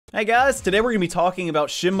Hey guys, today we're going to be talking about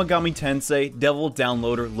Shin Megami Tensei Devil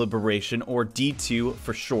Downloader Liberation, or D2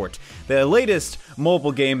 for short, the latest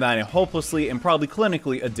mobile game that I am hopelessly and probably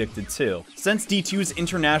clinically addicted to. Since D2's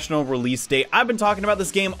international release date, I've been talking about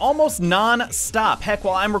this game almost non-stop. Heck,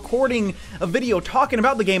 while I'm recording a video talking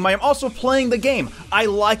about the game, I am also playing the game. I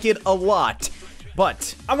like it a lot.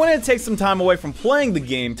 But I wanted to take some time away from playing the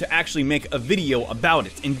game to actually make a video about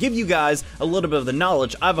it and give you guys a little bit of the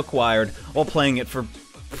knowledge I've acquired while playing it for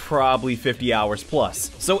probably 50 hours plus.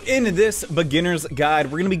 So in this beginner's guide,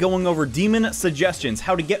 we're going to be going over demon suggestions,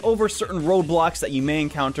 how to get over certain roadblocks that you may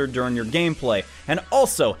encounter during your gameplay, and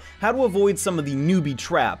also how to avoid some of the newbie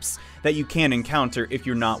traps that you can encounter if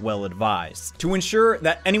you're not well advised, to ensure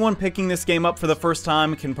that anyone picking this game up for the first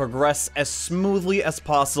time can progress as smoothly as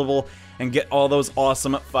possible and get all those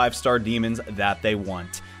awesome 5-star demons that they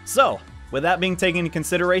want. So, with that being taken into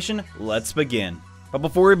consideration, let's begin. But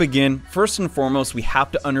before we begin, first and foremost, we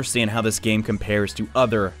have to understand how this game compares to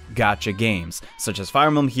other gacha games, such as Fire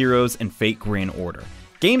Emblem Heroes and Fate Grand Order.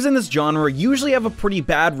 Games in this genre usually have a pretty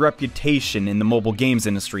bad reputation in the mobile games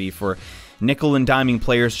industry for nickel and diming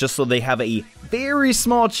players just so they have a very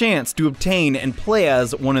small chance to obtain and play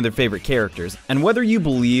as one of their favorite characters. And whether you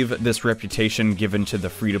believe this reputation given to the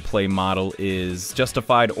free-to-play model is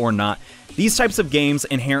justified or not, these types of games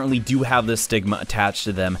inherently do have this stigma attached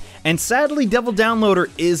to them, and sadly Devil Downloader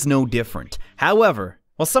is no different. However,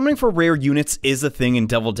 while summoning for rare units is a thing in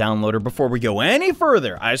Devil Downloader, before we go any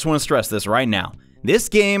further, I just want to stress this right now. This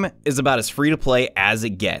game is about as free-to-play as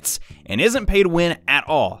it gets, and isn't pay to win at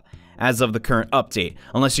all as of the current update.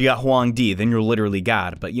 Unless you got Huang Di, then you're literally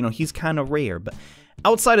God, but you know, he's kind of rare. But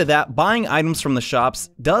outside of that, buying items from the shops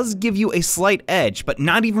does give you a slight edge, but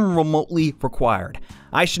not even remotely required.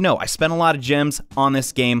 I should know, I spent a lot of gems on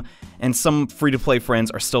this game, and some free-to-play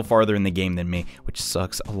friends are still farther in the game than me, which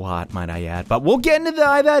sucks a lot, might I add. But we'll get into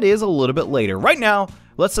why that is a little bit later. Right now,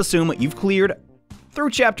 let's assume you've cleared through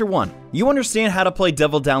Chapter 1. You understand how to play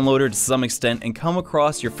Devil Downloader to some extent and come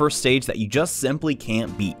across your first stage that you just simply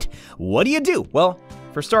can't beat. What do? Well,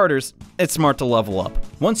 for starters, it's smart to level up.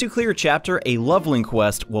 Once you clear a chapter, a leveling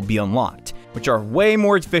quest will be unlocked, which are way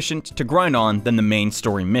more efficient to grind on than the main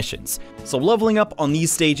story missions. So leveling up on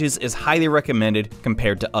these stages is highly recommended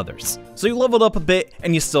compared to others. So you leveled up a bit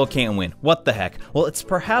and you still can't win. What the heck? Well, it's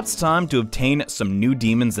perhaps time to obtain some new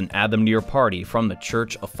demons and add them to your party from the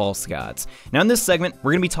Church of False Gods. Now in this segment,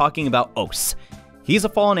 we're going to be talking about Ose. He's a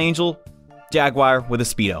fallen angel, jaguar with a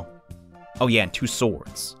speedo. Oh yeah, and 2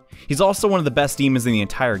 swords. He's also one of the best demons in the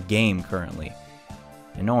entire game currently.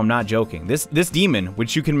 And no, I'm not joking. This demon,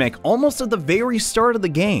 which you can make almost at the very start of the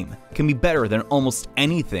game, can be better than almost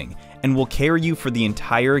anything, and will carry you for the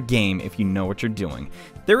entire game if you know what you're doing.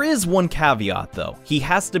 There is one caveat though. He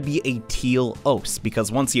has to be a teal Ose,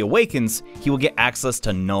 because once he awakens, he will get access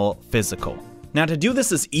to null physical. Now to do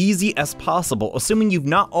this as easy as possible, assuming you've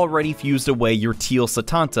not already fused away your teal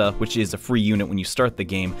Satanta, which is a free unit when you start the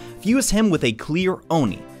game, fuse him with a clear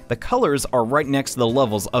Oni. The colors are right next to the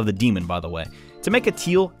levels of the demon, by the way, to make a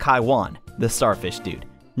teal Kaiwan, the starfish dude.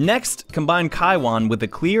 Next, combine Kaiwan with a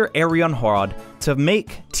clear Arion Horod to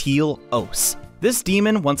make teal Ose. This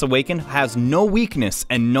demon, once awakened, has no weakness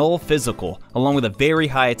and null physical, along with a very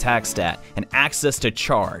high attack stat and access to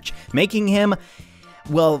charge, making him,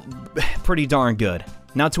 well, pretty darn good.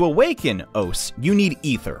 Now to awaken Ose, you need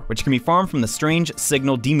Ether, which can be farmed from the Strange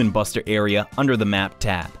Signal Demon Buster area under the map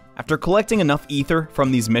tab. After collecting enough ether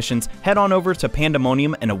from these missions, head on over to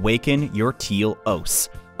Pandemonium and awaken your teal Ose.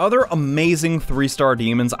 Other amazing 3-star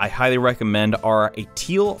demons I highly recommend are a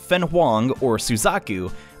teal Fen Huang or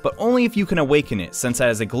Suzaku, but only if you can awaken it, since it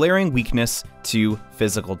has a glaring weakness to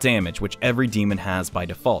physical damage, which every demon has by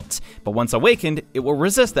default. But once awakened, it will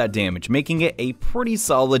resist that damage, making it a pretty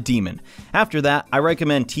solid demon. After that, I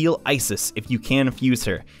recommend teal Isis if you can fuse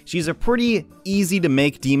her. She's a pretty easy to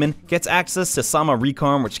make demon, gets access to Sama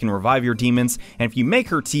Recon, which can revive your demons, and if you make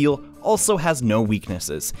her teal, also has no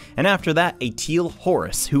weaknesses. And after that, a teal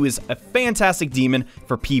Horus, who is a fantastic demon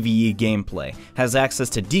for PvE gameplay, has access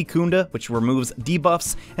to Dekunda, which removes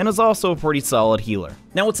debuffs, and is also a pretty solid healer.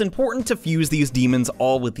 Now it's important to fuse these demons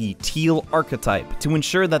all with the teal archetype to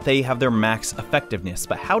ensure that they have their max effectiveness,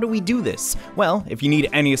 but how do we do this? Well, if you need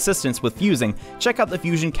any assistance with fusing, check out the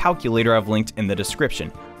fusion calculator I've linked in the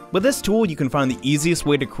description. With this tool, you can find the easiest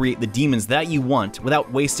way to create the demons that you want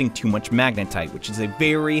without wasting too much magnetite, which is a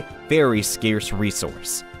very, very scarce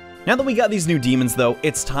resource. Now that we got these new demons though,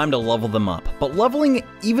 it's time to level them up, but leveling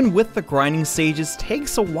even with the grinding stages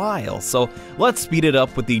takes a while, so let's speed it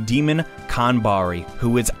up with the demon Kanbari,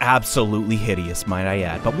 who is absolutely hideous, might I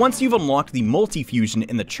add. But once you've unlocked the multi-fusion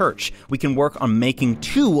in the church, we can work on making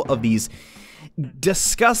 2 of these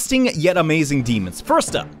disgusting yet amazing demons.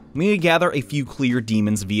 First up, we need to gather a few clear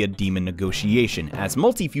demons via demon negotiation, as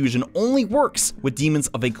multi-fusion only works with demons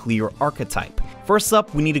of a clear archetype. First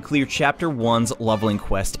up, we need to clear Chapter 1's leveling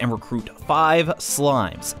quest and recruit 5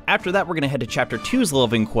 slimes. After that, we're going to head to Chapter 2's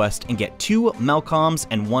leveling quest and get 2 Malcolms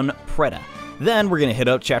and 1 Preda. Then we're going to hit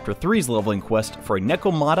up Chapter 3's leveling quest for a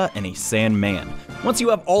Nekomata and a Sandman. Once you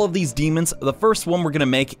have all of these demons, the first one we're going to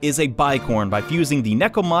make is a Bicorn by fusing the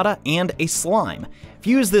Nekomata and a slime.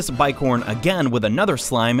 Fuse this Bicorn again with another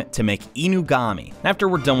slime to make Inugami. After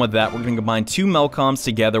we're done with that, we're going to combine 2 Melcoms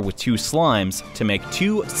together with 2 slimes to make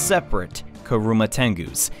 2 separate Kuruma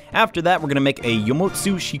Tengus. After that, we're going to make a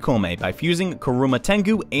Yomotsu Shikome by fusing Kuruma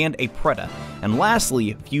Tengu and a Preda. And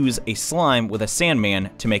lastly, fuse a slime with a Sandman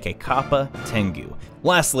to make a Kappa Tengu.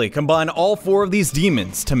 Lastly, combine all 4 of these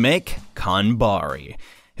demons to make Kanbari,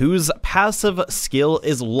 whose passive skill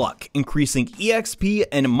is Luck, increasing EXP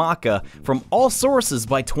and Maka from all sources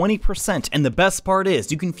by 20%, and the best part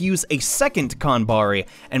is you can fuse a second Kanbari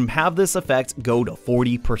and have this effect go to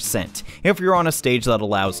 40% if you're on a stage that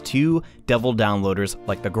allows 2 devil downloaders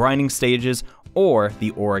like the grinding stages or the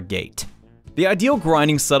Aura Gate. The ideal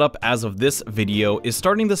grinding setup as of this video is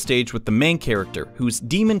starting the stage with the main character, whose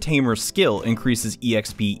Demon Tamer skill increases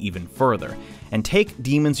EXP even further, and take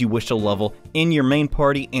demons you wish to level in your main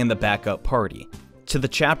party and the backup party to the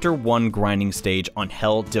Chapter 1 grinding stage on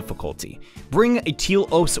Hell difficulty. Bring a Teal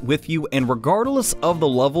Os with you, and regardless of the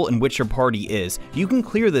level in which your party is, you can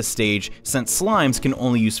clear this stage since slimes can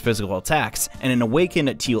only use physical attacks, and an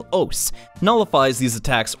awakened Teal Os nullifies these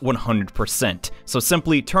attacks 100%. So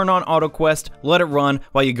simply turn on auto quest, let it run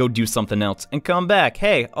while you go do something else, and come back.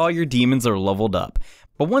 Hey, all your demons are leveled up.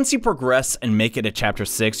 But once you progress and make it to Chapter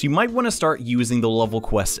 6, you might want to start using the level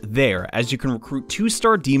quest there, as you can recruit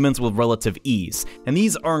 2-star demons with relative ease, and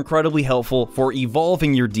these are incredibly helpful for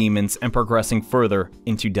evolving your demons and progressing further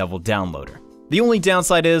into Devil Downloader. The only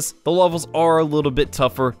downside is, the levels are a little bit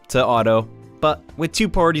tougher to auto, but with 2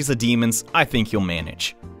 parties of demons, I think you'll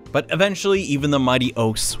manage. But eventually, even the mighty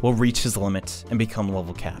Os will reach his limit and become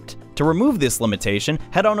level capped. To remove this limitation,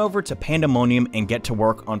 head on over to Pandemonium and get to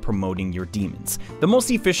work on promoting your demons. The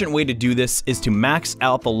most efficient way to do this is to max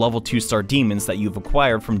out the level 2-star demons that you've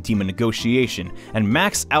acquired from Demon Negotiation, and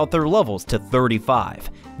max out their levels to 35.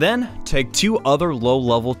 Then, take 2 other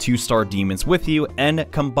low-level 2-star demons with you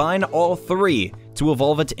and combine all 3 to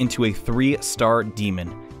evolve it into a 3-star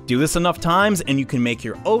demon. Do this enough times and you can make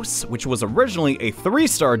your Os, which was originally a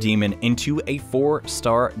 3-star demon, into a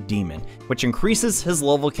 4-star demon, which increases his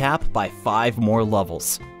level cap by 5 more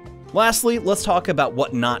levels. Lastly, let's talk about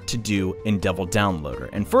what not to do in Devil Downloader.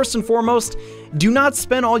 And first and foremost, do not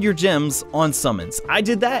spend all your gems on summons. I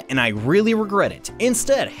did that and I really regret it.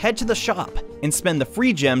 Instead, head to the shop and spend the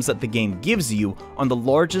free gems that the game gives you on the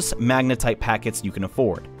largest Magnetite packets you can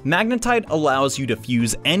afford. Magnetite allows you to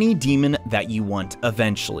fuse any demon that you want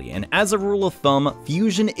eventually, and as a rule of thumb,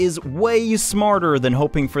 fusion is way smarter than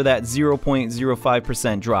hoping for that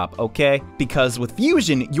 0.05% drop, okay? Because with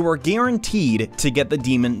fusion, you are guaranteed to get the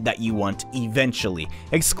demon that you want eventually,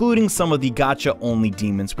 excluding some of the gacha-only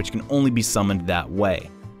demons which can only be summoned that way.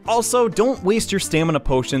 Also, don't waste your stamina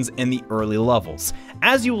potions in the early levels.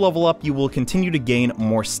 As you level up, you will continue to gain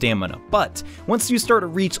more stamina, but once you start to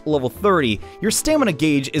reach level 30, your stamina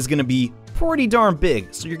gauge is going to be pretty darn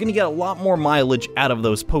big, so you're going to get a lot more mileage out of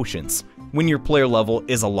those potions when your player level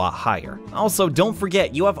is a lot higher. Also, don't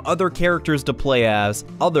forget, you have other characters to play as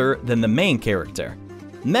other than the main character.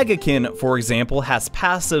 Megakin, for example, has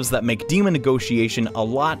passives that make Demon Negotiation a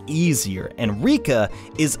lot easier, and Rika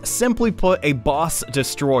is simply put a boss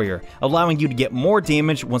destroyer, allowing you to get more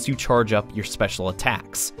damage once you charge up your special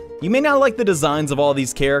attacks. You may not like the designs of all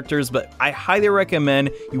these characters, but I highly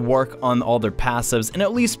recommend you work on all their passives and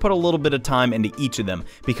at least put a little bit of time into each of them,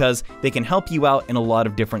 because they can help you out in a lot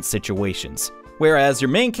of different situations. Whereas your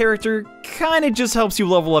main character kinda just helps you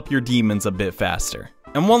level up your demons a bit faster.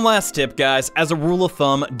 And one last tip, guys, as a rule of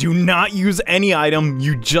thumb, do not use any item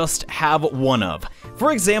you just have one of.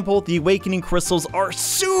 For example, the Awakening Crystals are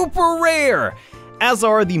super rare, as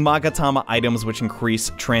are the Magatama items, which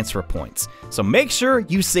increase transfer points. So make sure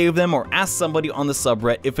you save them or ask somebody on the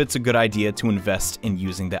subreddit if it's a good idea to invest in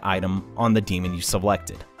using the item on the demon you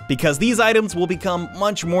selected, because these items will become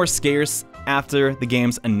much more scarce after the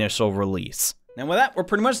game's initial release. And with that, we're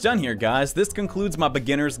pretty much done here, guys. This concludes my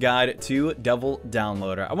beginner's guide to Devil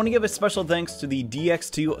Downloader. I want to give a special thanks to the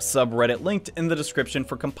Dx2 subreddit linked in the description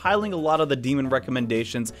for compiling a lot of the demon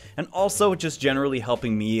recommendations and also just generally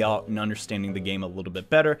helping me out in understanding the game a little bit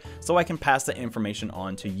better so I can pass that information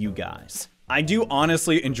on to you guys. I do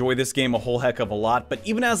honestly enjoy this game a whole heck of a lot, but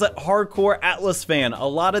even as a hardcore Atlas fan, a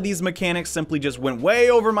lot of these mechanics simply just went way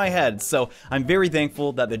over my head, so I'm very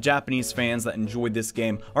thankful that the Japanese fans that enjoyed this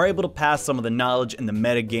game are able to pass some of the knowledge and the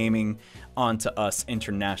metagaming on to us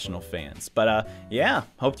international fans. But yeah,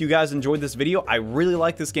 hope you guys enjoyed this video. I really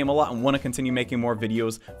like this game a lot and want to continue making more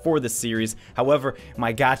videos for this series. However,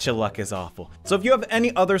 my gacha luck is awful. So if you have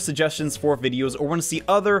any other suggestions for videos or want to see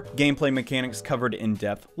other gameplay mechanics covered in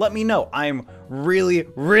depth, let me know. I'm really,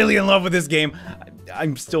 really in love with this game.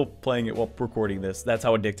 I'm still playing it while recording this. That's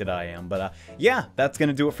how addicted I am. But yeah, that's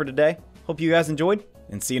gonna do it for today. Hope you guys enjoyed,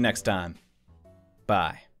 and see you next time.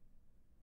 Bye.